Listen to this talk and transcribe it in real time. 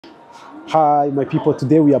Hi, my people.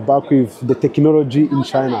 Today we are back with the technology in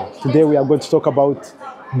China. Today we are going to talk about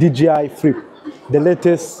DJI Flip, the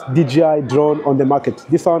latest DJI drone on the market.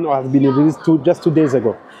 This one has been released just 2 days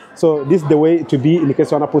ago. So this is the way it will be in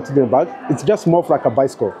case you want to put it in the bag. It's just more like a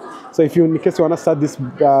bicycle. So if you, in case you want to start this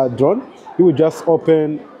drone, you will just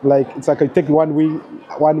open, like, it's like you take one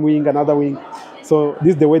wing, another wing. So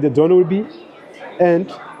this is the way the drone will be.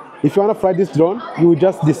 And if you want to fly this drone, you will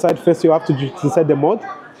just decide first, you have to decide the mode,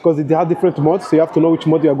 because it has different modes, so you have to know which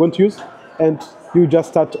mode you are going to use, and you just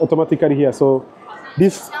start automatically here. So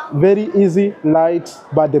this very easy, light,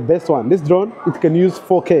 but the best one. This drone, it can use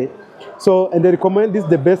 4K. So, and they recommend this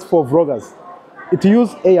the best for vloggers. It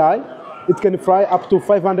uses AI, it can fly up to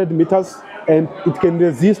 500 meters, and it can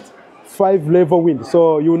resist 5-level wind.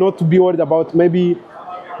 So you will not be worried about maybe,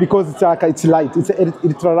 because it's light, it's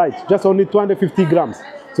ultra light, just only 250 grams.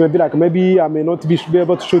 So maybe I may not be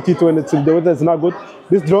able to shoot it when the weather is not good.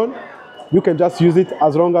 This drone, you can just use it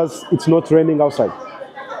as long as it's not raining outside.